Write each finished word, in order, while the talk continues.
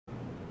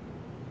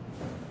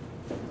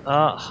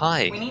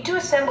Hi. We need to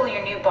assemble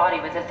your new body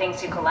with the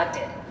things you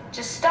collected.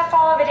 Just stuff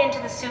all of it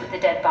into the suit with the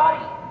dead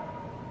body.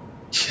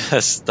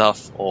 Just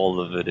stuff all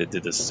of it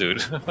into the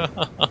suit.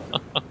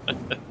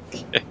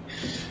 Okay.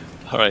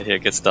 Alright, here,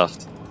 get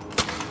stuffed.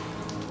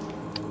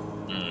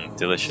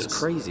 Delicious. It's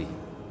crazy.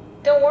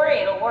 Don't worry,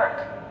 it'll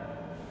work.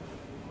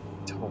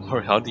 Don't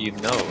worry, how do you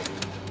know?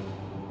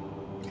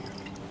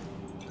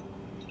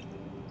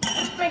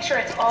 Just make sure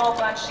it's all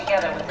bunched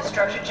together with the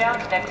structure gel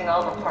connecting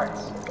all the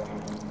parts.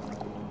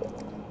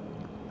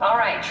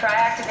 Alright, try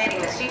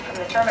activating the suit from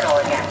the terminal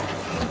again.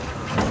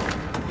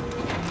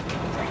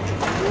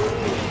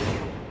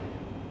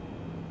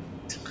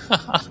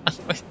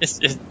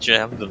 Just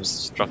jam some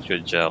structure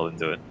gel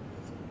into it.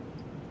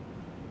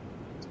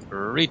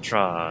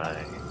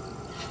 Retry.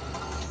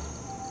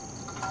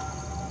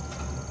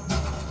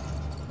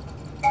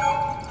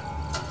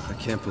 I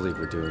can't believe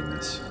we're doing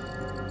this.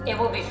 It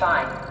will be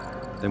fine.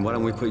 Then why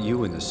don't we put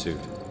you in the suit?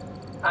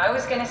 I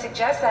was gonna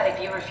suggest that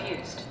if you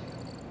refused.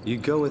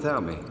 You'd go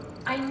without me.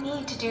 I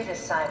need to do this,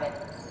 Simon.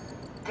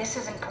 This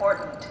is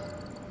important.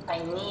 I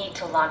need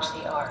to launch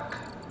the Ark.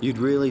 You'd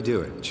really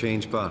do it?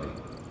 Change body?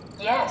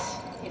 Yes.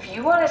 If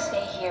you want to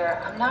stay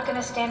here, I'm not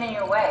gonna stand in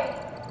your way.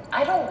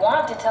 I don't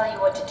want to tell you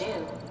what to do.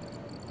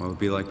 What would it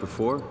be like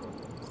before?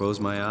 Close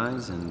my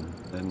eyes and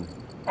then...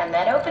 And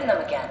then open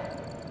them again.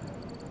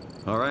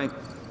 Alright,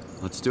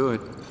 let's do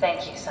it.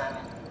 Thank you,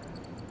 Simon.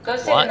 Go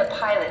sit in the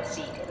pilot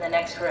seat in the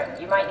next room.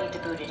 You might need to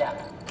boot it up.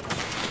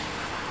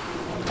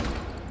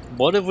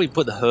 What if we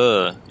put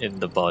her in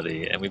the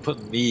body and we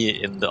put me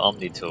in the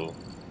Omni tool?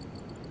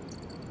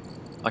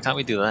 Why can't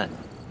we do that?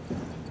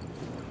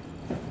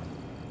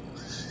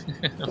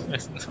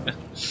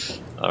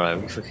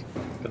 Alright, we're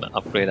gonna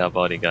upgrade our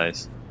body,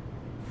 guys.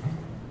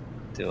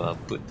 To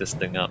put this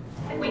thing up.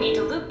 We need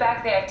to loop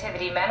back the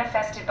activity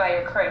manifested by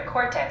your current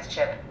Cortex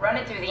chip, run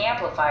it through the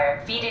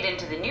amplifier, feed it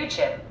into the new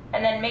chip,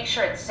 and then make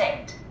sure it's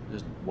synced.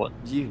 What?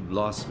 You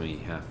lost me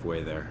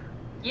halfway there.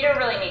 You don't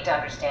really need to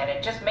understand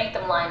it, just make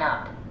them line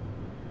up.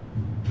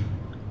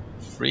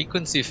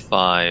 Frequency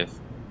 5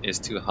 is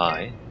too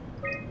high.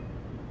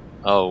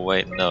 Oh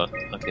wait, no,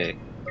 okay.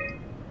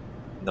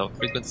 No,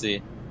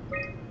 frequency.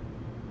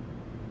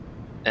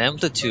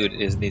 Amplitude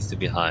needs to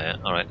be higher.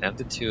 Alright,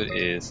 amplitude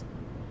is...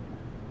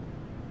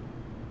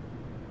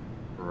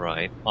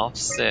 Right,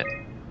 offset.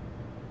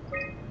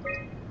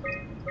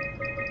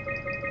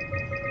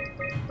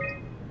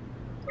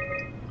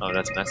 Oh,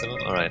 that's maximum?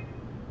 Alright.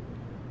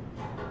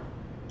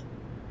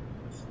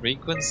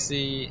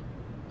 Frequency...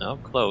 Oh,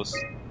 close.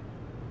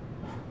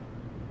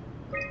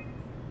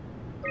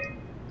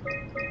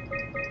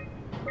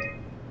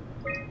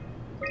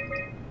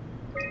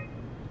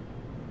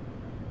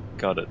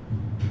 Got it.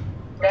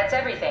 That's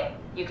everything.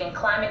 You can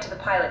climb into the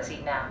pilot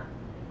seat now.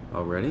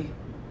 Already?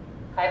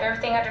 I have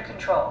everything under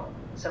control,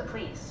 so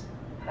please,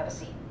 have a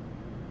seat.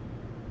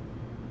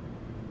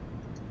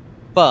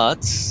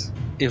 But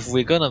if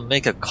we're gonna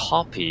make a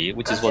copy,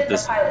 which is what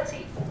this... Go sit in the pilot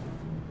seat.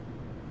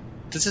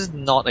 This is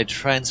not a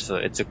transfer,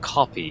 it's a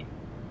copy.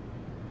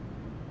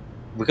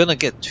 We're gonna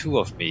get two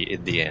of me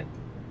in the end.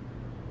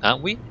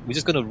 Aren't we? We're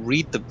just gonna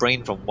read the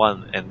brain from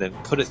one and then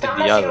put it Stop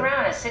in the other. messing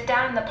around and sit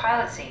down in the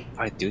pilot seat.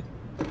 Alright, dude.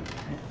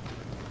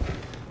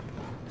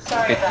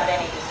 Sorry about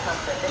any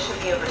discomfort. This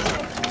should be over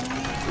soon.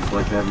 It's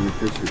like having your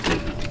picture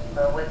taken.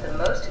 But with the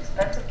most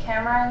expensive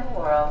camera in the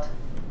world.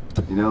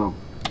 You know,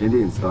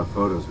 Indians thought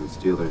photos would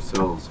steal their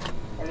souls.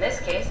 In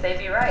this case, they'd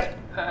be right.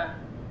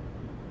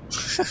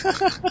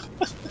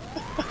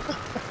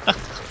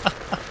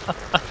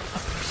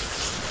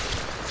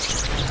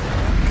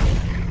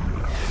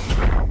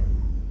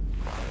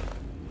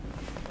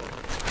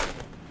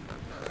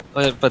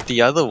 But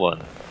the other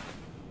one.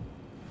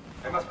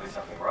 There must be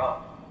something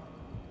wrong.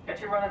 Can't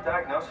you run a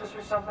diagnosis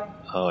or something?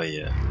 Oh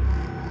yeah.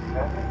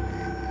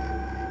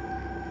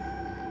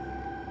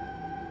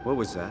 What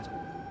was that?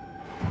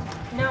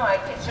 No,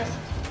 it's just...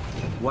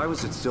 Why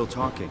was it still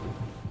talking?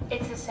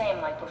 It's the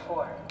same like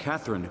before.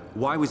 Catherine,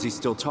 why was he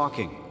still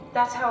talking?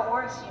 That's how it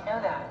works, you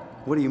know that.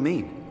 What do you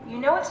mean? You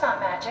know it's not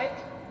magic.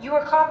 You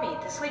were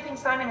copied. The sleeping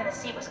Simon in the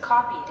seat was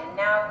copied, and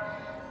now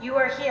you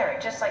are here,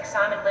 just like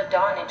Simon lived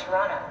on in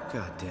Toronto.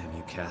 God damn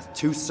you, Kath.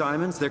 Two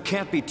Simons? There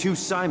can't be two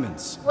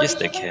Simons. What Yes,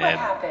 did you they think can. would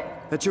happen?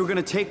 That you were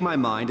gonna take my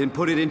mind and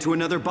put it into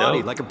another body,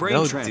 No, like a brain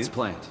no,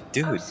 transplant.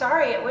 Dude, I'm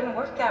sorry, it wouldn't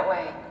work that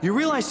way. You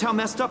realize how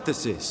messed up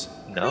this is?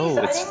 no, Please,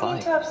 it's I didn't fine.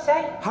 mean to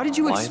upset you. How did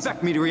you Why is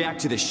expect me to react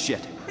to this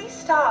shit? Please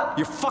stop.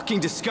 You're fucking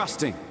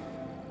disgusting.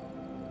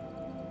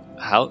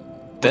 How?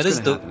 That What's is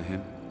gonna the... happen to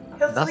him?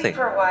 He'll Nothing. sleep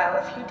for a while,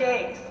 a few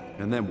days.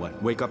 And then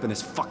what? Wake up in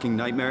this fucking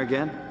nightmare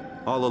again?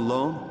 All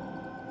alone?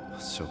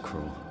 So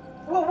cruel.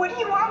 Well, what do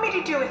you want me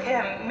to do with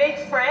him? Make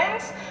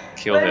friends?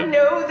 Kill Let him. him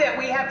know that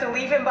we have to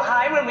leave him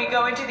behind when we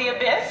go into the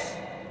abyss?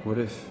 What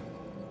if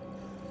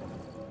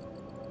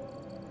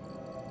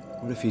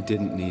he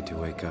didn't need to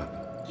wake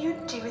up?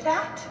 You'd do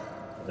that?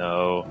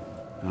 No.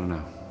 I don't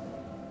know.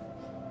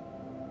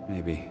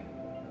 Maybe.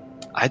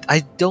 I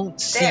don't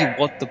see There.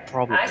 what the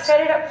problem I is.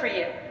 set it up for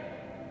you.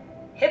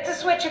 Hit the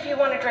switch if you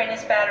want to drain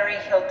his battery.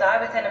 He'll die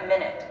within a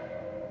minute.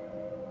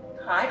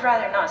 I'd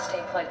rather not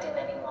stay plugged in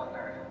any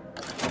longer.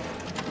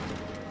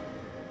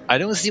 I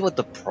don't see what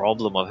the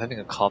problem of having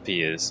a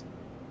copy is.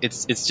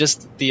 It's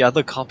just the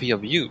other copy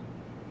of you.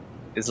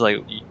 It's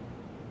like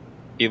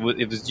it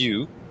was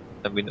you.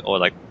 I mean, or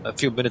like a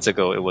few minutes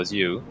ago it was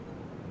you,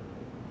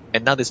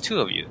 and now there's two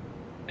of you,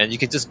 and you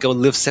can just go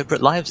live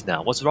separate lives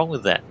now. What's wrong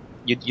with that?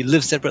 You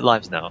live separate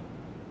lives now.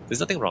 There's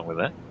nothing wrong with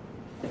that.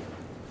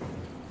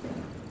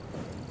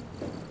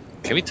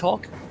 Can we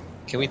talk?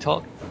 Can we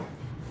talk?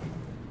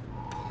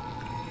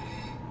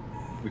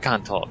 We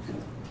can't talk.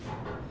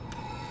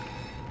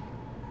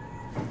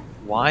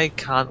 Why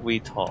can't we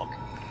talk?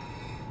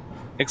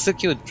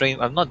 Execute drain.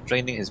 I'm not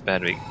draining his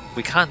battery.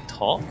 We can't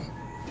talk?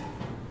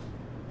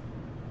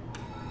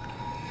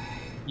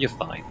 You're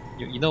fine.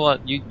 You know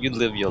what? You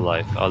live your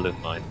life. I'll live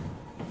mine.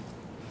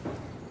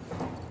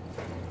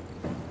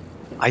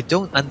 I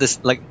don't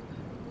understand. Like,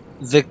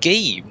 the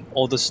game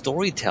or the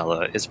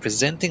storyteller is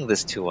presenting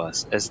this to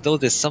us as though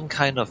there's some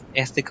kind of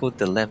ethical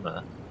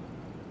dilemma.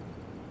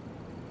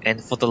 And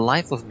for the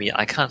life of me,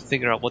 I can't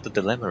figure out what the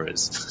dilemma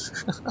is.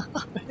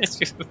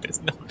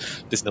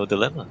 there's no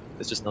dilemma.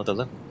 There's just no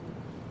dilemma.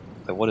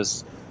 Like,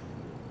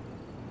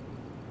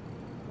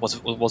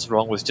 what's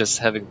wrong with just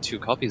having two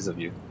copies of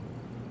you?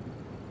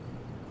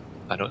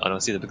 I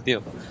don't see the big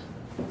deal.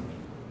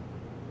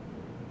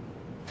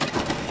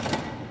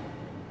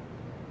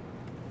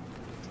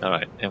 All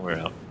right, and we're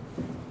out.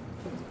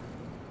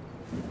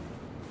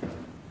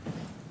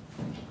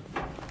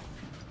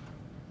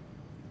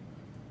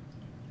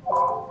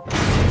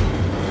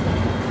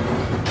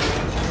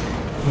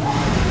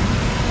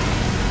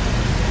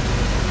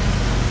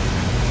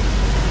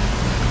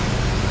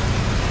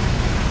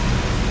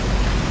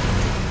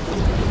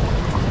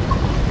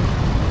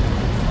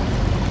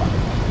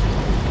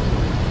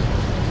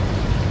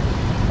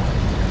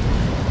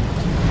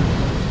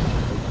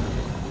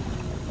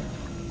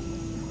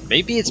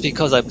 Maybe it's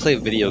because I play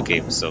video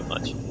games so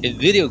much. In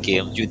video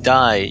games, you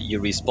die, you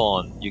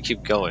respawn, you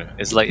keep going.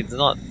 It's like it's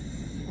not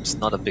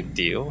a big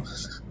deal.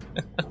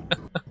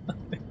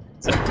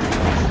 So,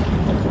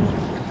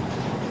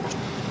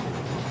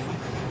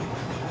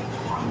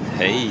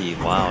 hey,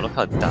 wow, look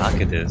how dark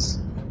it is.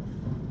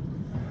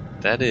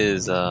 That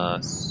is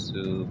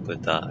super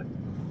dark.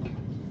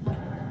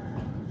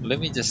 Let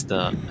me just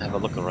have a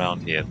look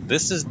around here.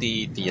 This is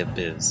the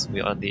abyss.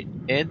 We are on the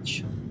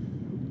edge.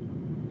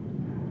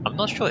 I'm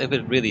not sure if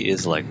it really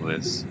is like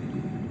this.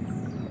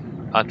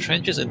 Are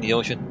trenches in the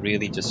ocean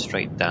really just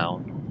straight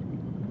down?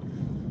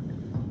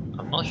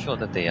 I'm not sure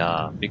that they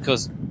are,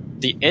 because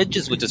the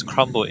edges would just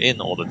crumble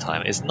in all the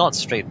time. It's not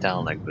straight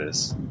down like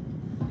this.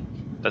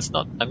 That's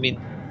not, I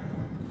mean...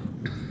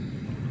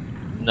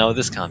 No,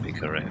 this can't be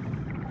correct.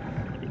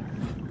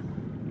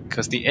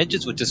 Because the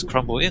edges would just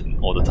crumble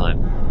in all the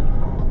time.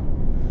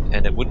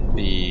 And it wouldn't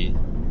be...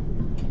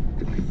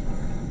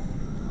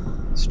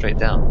 straight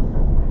down.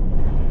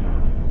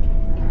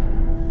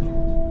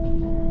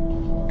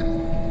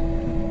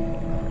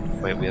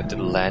 Wait, we have to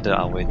ladder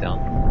our way down.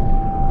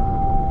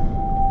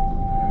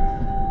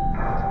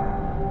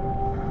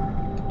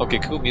 Okay,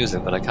 cool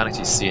music, but I can't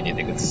actually see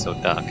anything, it's so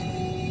dark.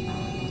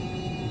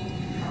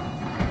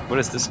 Where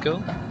does this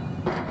go?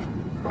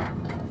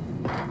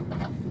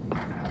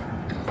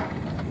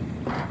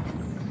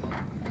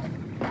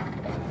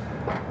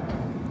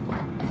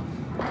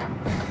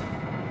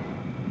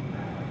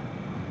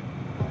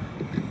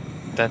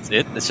 That's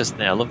it? It's just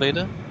an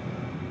elevator?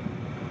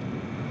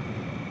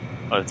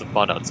 Oh, it's a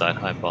bot outside.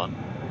 Hi, bot.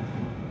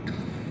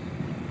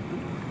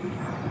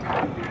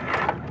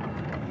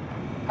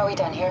 Are we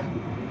done here?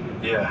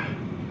 Yeah,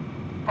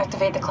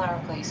 Activate the climber,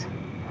 please.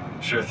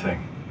 sure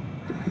thing.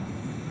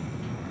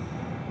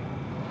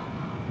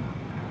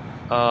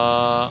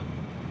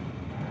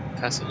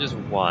 Passengers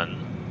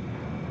 1.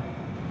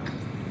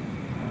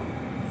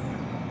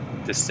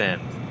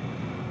 Descend.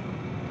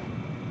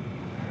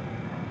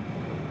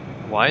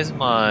 Why is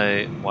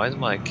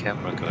my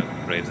camera going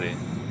crazy?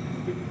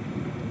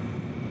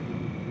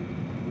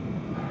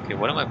 Okay,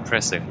 what am I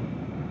pressing?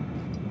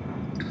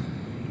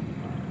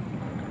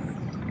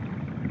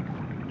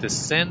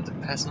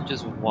 Descend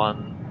passengers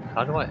 1.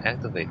 How do I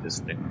activate this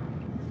thing?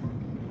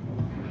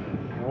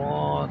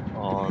 What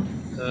on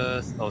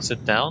earth? Oh,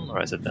 sit down?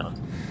 Alright, sit down.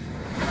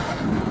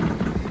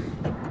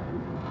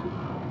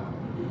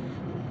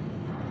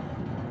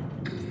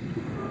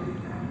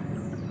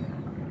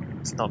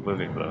 It's not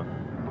moving though.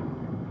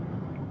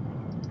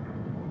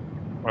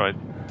 Alright,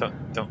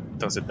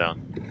 don't sit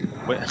down.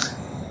 Wait,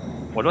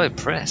 what do I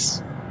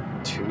press?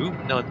 2?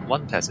 No,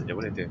 1 passenger,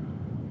 what do I do?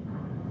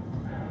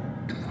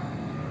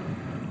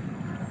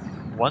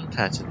 1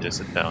 passenger,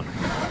 sit down.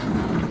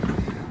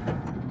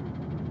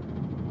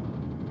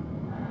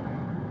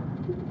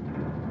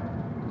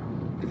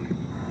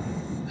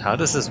 How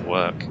does this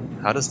work?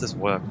 How does this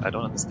work? I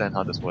don't understand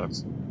how this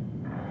works.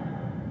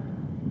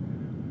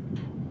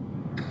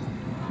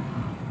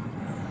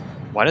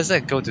 Why does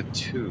that go to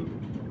 2?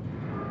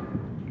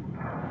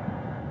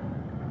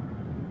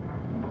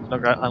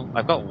 Look,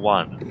 I've got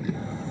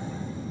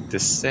 1.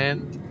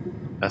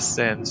 Descend,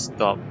 ascend,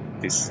 stop,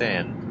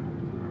 descend.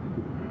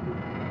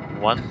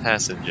 One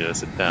passenger,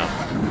 sit down.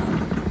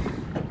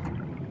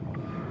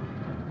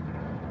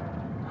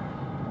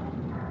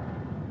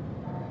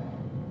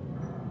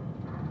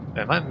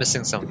 Am I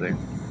missing something?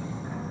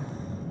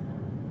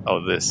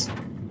 Oh, this.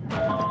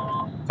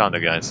 Found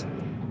it, guys. Take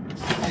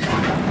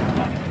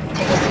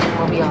a seat,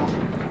 we'll be off.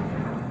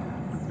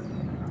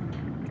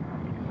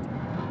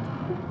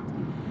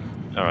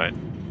 Alright,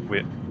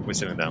 we're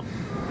sitting down.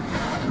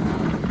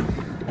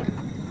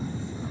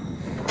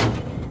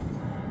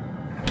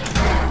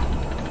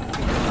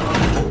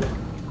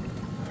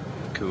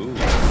 Cool.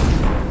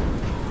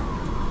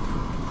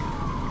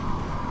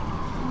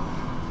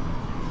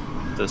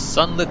 The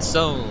sunlit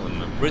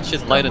zone, rich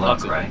in light and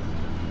Luck, oxygen. right?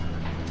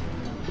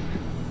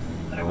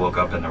 And I woke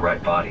up in the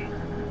right body.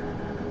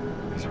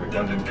 He's a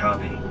redundant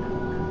copy.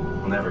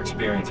 Will never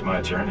experience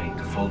my journey,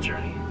 the full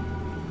journey.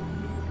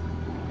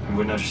 He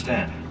wouldn't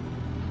understand.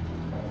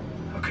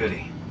 How could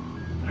he?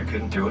 I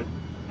couldn't do it,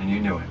 and you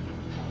knew it.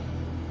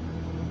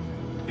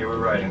 You were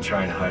right in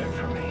trying to hide it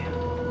from me.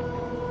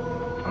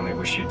 Only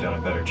wish you'd done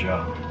a better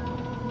job.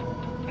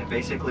 I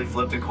basically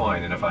flipped a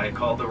coin, and if I had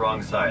called the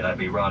wrong side, I'd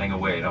be rotting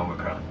away at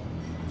Omicron.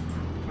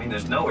 I mean,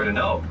 there's nowhere to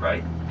know,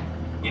 right?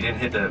 You didn't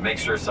hit the make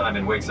sure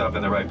Simon wakes up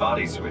in the right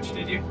body switch,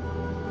 did you?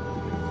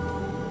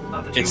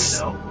 Not that you would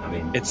know. I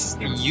mean,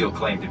 he would still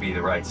claim to be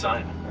the right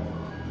Simon.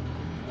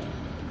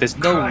 There's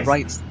no Christ.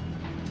 right.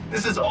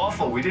 This is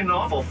awful. We did an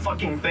awful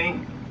fucking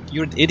thing.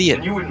 You're an idiot.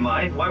 And you wouldn't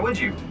mind? Why would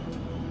you?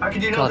 How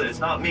could you know God. that it's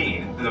not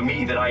me, the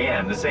me that I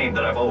am, the same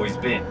that I've always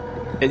been?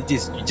 You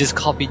just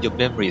copied your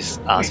memories,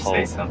 Please asshole.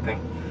 say something.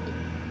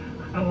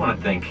 I don't want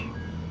to think.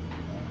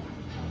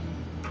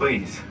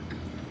 Please.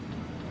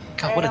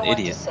 God, what an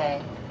idiot.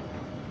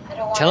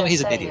 Tell him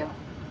he's an idiot.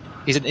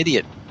 He's an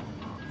idiot.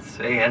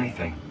 Say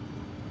anything.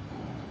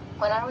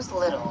 When I was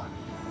little,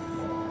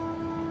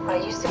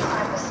 I used to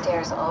climb the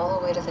stairs all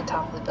the way to the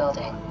top of the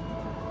building.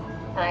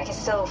 And I can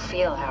still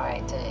feel how I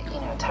had to,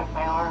 tuck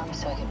my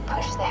arms so I could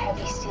push the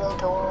heavy steel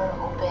door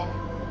open.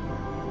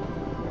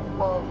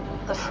 Well,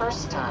 the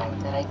first time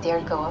that I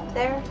dared go up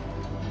there,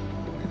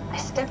 I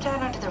stepped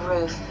out onto the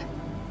roof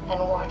and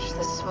watched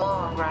the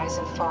smog rise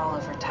and fall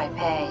over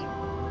Taipei.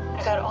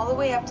 I got all the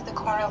way up to the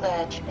corner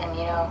ledge and,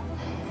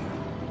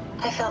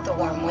 I felt the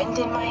warm wind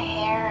in my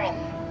hair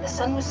and the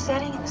sun was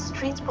setting and the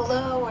streets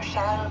below were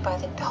shadowed by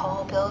the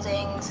tall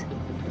buildings.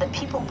 The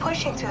people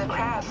pushing through the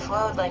crowd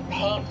flowed like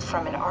paint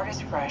from an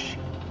artist's brush.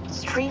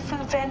 Street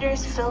food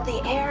vendors filled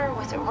the air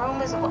with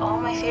aromas of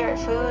all my favorite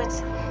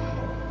foods.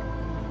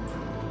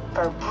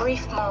 For a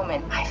brief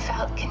moment, I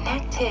felt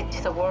connected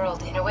to the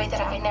world in a way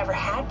that I never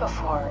had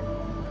before.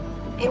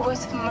 It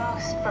was the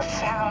most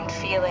profound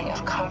feeling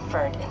of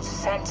comfort and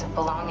sense of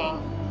belonging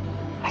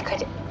I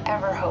could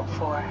ever hope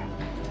for.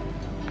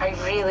 I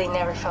really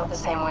never felt the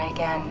same way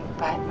again,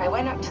 but I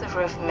went up to the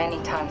roof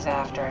many times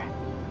after.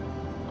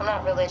 I'm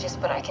not religious,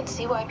 but I can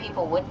see why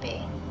people would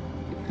be.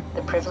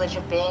 The privilege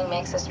of being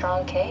makes a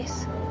strong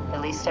case,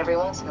 at least every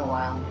once in a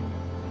while.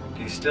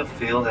 Do you still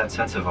feel that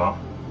sense of awe?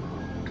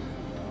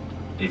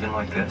 Even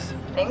like this?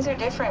 Things are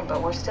different,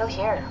 but we're still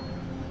here.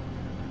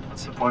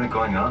 What's the point of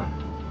going on?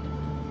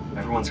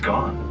 Everyone's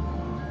gone.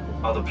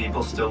 All the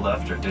people still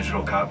left are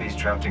digital copies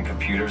trapped in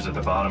computers at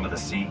the bottom of the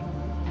sea.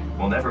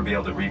 We'll never be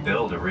able to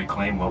rebuild or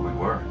reclaim what we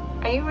were.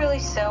 Are you really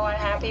so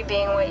unhappy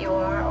being what you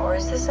are, or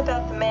is this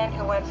about the man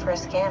who went for a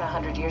scan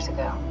 100 years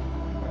ago?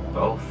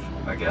 Both,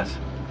 I guess.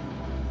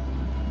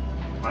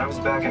 When I was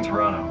back in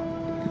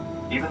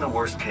Toronto, even the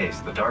worst case,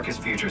 the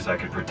darkest futures I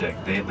could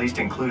predict, they at least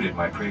included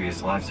my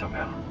previous life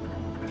somehow.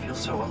 I feel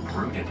so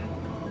uprooted.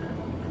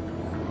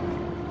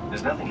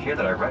 There's nothing here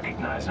that I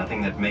recognize,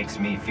 nothing that makes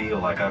me feel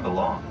like I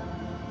belong.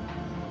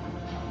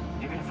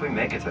 Even if we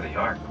make it to the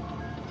Ark,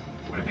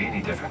 would it be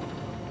any different?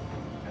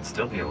 I'd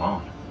still be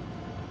alone.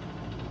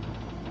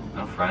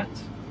 No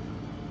friends.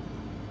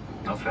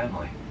 No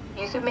family.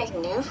 You could make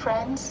new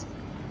friends.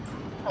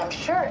 I'm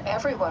sure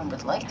everyone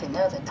would like to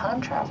know the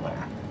time traveler.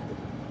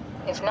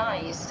 If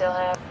not, you still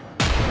have...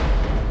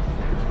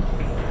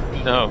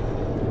 No,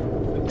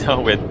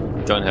 we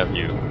don't have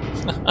you.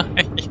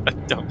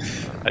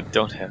 I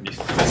don't have you.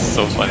 That's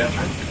so funny.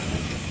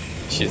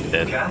 Catherine? She's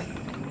dead. Kath?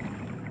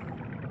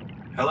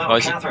 Hello, Oh,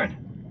 Catherine.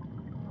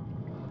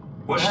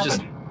 What she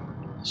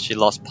happened? She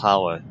lost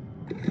power.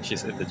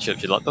 She's in the chip.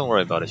 Don't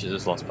worry about it. She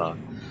just lost power.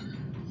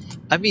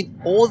 I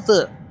mean, all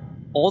the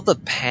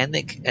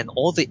panic and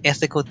all the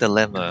ethical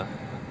dilemma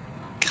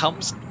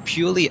comes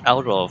purely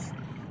out of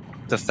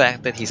the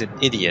fact that he's an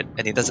idiot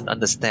and he doesn't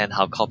understand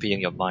how copying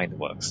your mind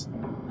works.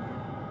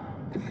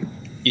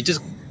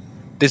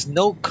 There's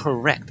no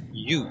correct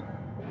you.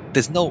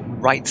 There's no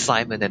right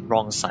Simon and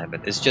wrong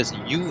Simon. It's just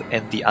you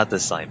and the other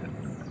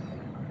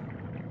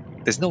Simon.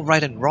 There's no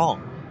right and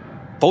wrong.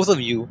 Both of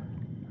you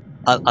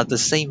are the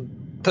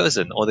same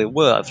person, or they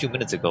were a few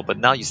minutes ago, but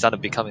now you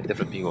started becoming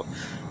different people.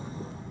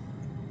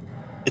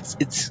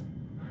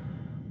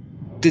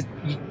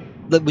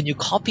 Like when you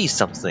copy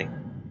something,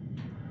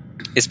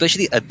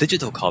 especially a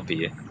digital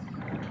copy,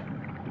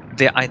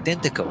 they're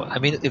identical. I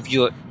mean, if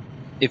you're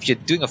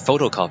doing a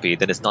photocopy,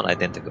 then it's not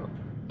identical.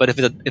 But if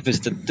it's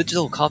the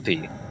digital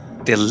copy,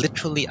 they're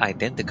literally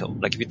identical.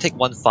 Like if you take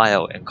one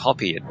file and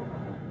copy it,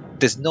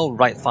 there's no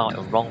right file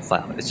and wrong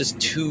file. It's just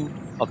two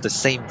of the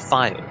same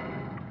file.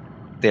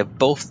 They're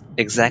both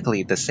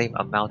exactly the same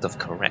amount of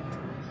correct.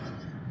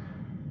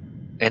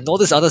 And all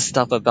this other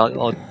stuff about,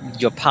 oh,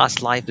 your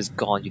past life is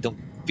gone, you don't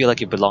feel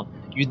like you belong.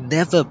 You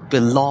never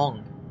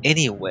belong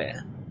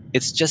anywhere.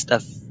 It's just a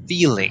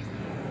feeling.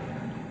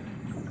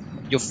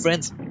 Your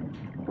friends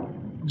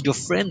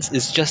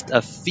is just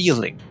a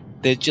feeling.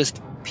 They're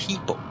just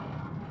people.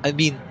 I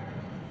mean,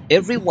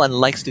 everyone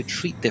likes to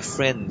treat their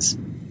friends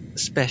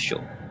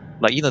special.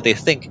 Like, you know, they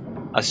think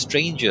a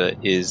stranger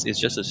is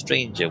just a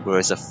stranger,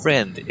 whereas a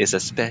friend is a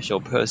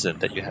special person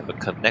that you have a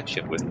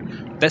connection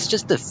with. That's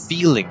just a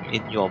feeling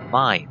in your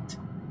mind.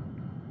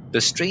 The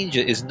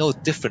stranger is no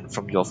different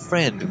from your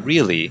friend,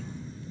 really,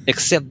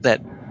 except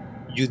that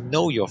you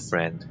know your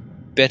friend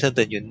better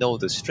than you know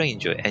the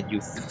stranger, and you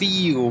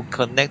feel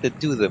connected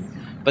to them.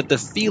 But the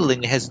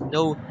feeling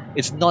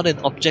it's not an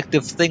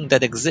objective thing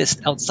that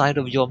exists outside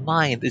of your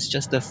mind. It's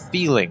just a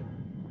feeling.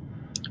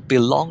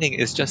 Belonging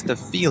is just a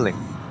feeling.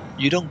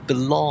 You don't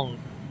belong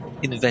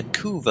in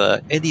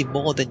Vancouver any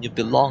more than you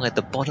belong at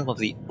the bottom of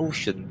the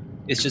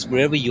ocean. It's just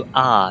wherever you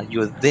are,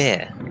 you're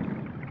there.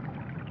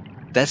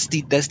 That's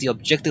the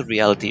objective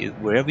reality.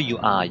 Wherever you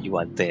are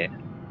there.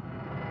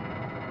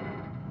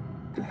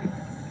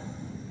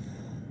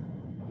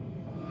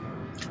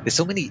 There's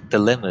so many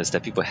dilemmas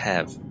that people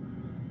have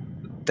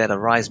that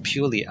arise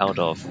purely out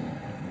of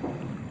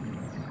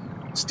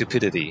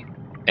stupidity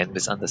and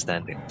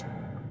misunderstanding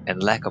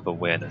and lack of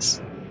awareness.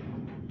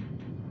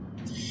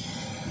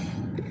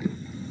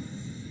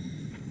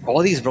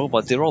 All these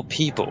robots, they're all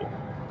people.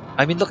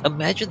 I mean, look,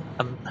 imagine...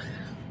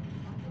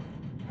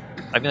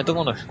 I don't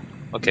want to...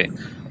 Okay,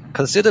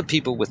 consider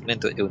people with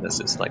mental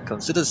illnesses. Like,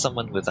 consider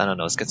someone with, I don't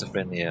know,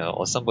 schizophrenia,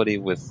 or somebody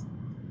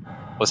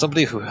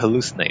who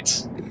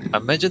hallucinates.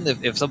 Imagine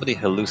if somebody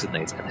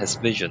hallucinates and has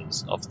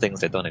visions of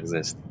things that don't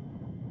exist.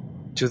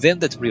 To them,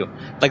 that's real.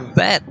 Like,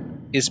 that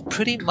is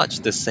pretty much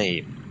the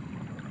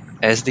same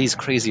as these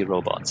crazy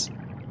robots.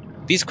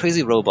 These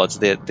crazy robots,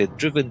 they're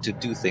driven to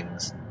do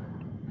things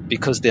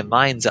because their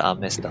minds are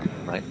messed up,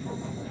 right?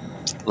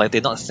 Like,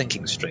 they're not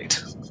thinking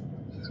straight.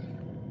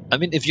 I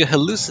mean, if you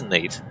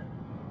hallucinate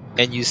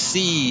and you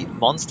see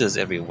monsters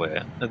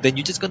everywhere, then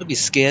you're just going to be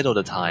scared all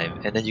the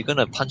time, and then you're going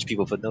to punch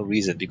people for no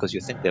reason because you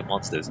think they're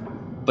monsters.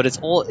 But it's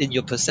all in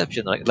your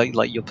perception,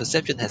 like your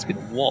perception has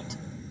been warped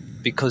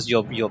because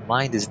your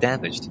mind is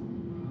damaged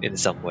in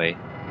some way.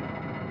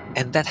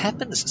 And that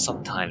happens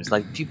sometimes.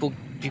 Like, people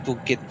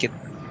get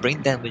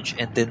brain damage,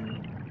 and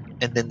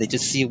then they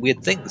just see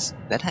weird things.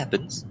 That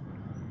happens.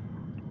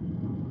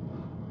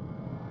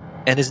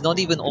 And it's not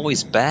even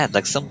always bad.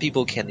 Like, some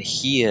people can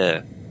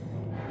hear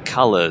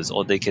colors,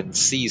 or they can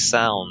see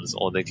sounds,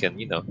 or they can,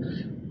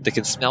 they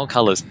can smell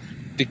colors,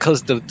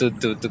 because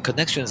the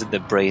connections in their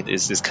brain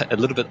is a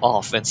little bit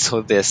off, and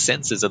so their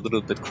senses are a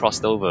little bit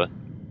crossed over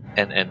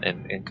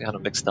and kind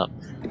of mixed up.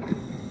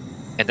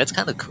 And that's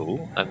kind of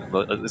cool. I mean,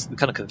 it's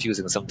kind of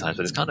confusing sometimes,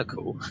 but it's kind of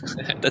cool.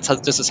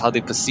 This is how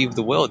they perceive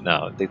the world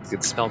now. They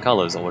can smell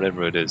colors or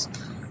whatever it is.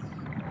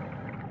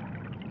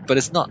 But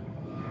it's not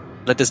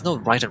like there's no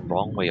right and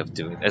wrong way of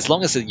doing it. As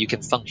long as you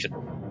can function.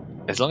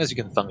 As long as you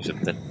can function,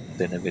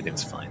 then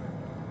everything's fine.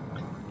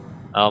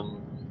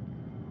 I'm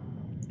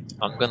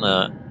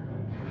gonna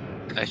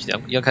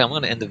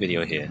end the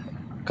video here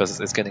because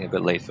it's getting a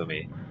bit late for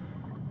me.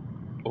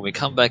 When we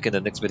come back in the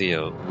next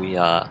video, we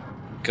are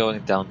going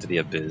down to the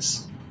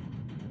abyss.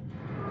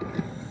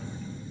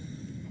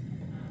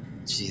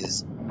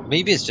 Jesus,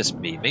 maybe it's just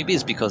me. Maybe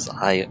it's because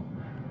I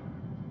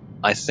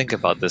think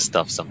about this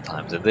stuff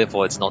sometimes, and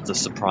therefore it's not a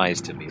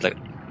surprise to me. Like,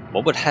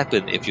 what would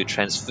happen if you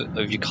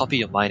copy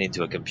your mind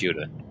into a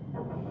computer?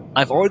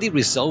 I've already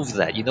resolved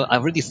that.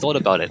 I've already thought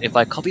about it. If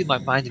I copy my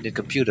mind into a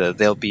computer,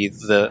 there'll be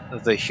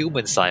the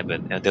human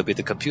Simon, and there'll be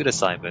the computer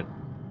Simon,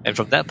 and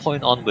from that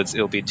point onwards,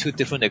 it'll be two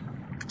different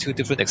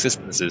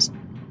existences,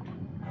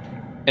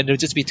 and it'll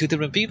just be two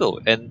different people.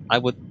 And I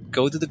would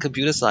go to the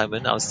computer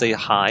Simon. I'll say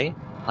hi,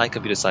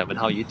 computer Simon,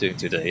 how are you doing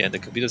today? And the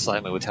computer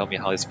Simon would tell me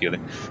how he's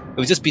feeling. It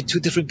would just be two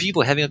different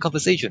people having a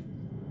conversation.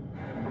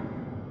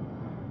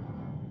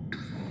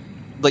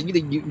 Like,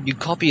 you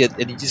copy it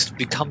and you just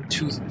become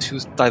two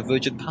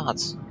divergent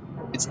parts.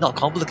 It's not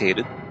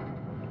complicated.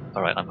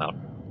 Alright, I'm out.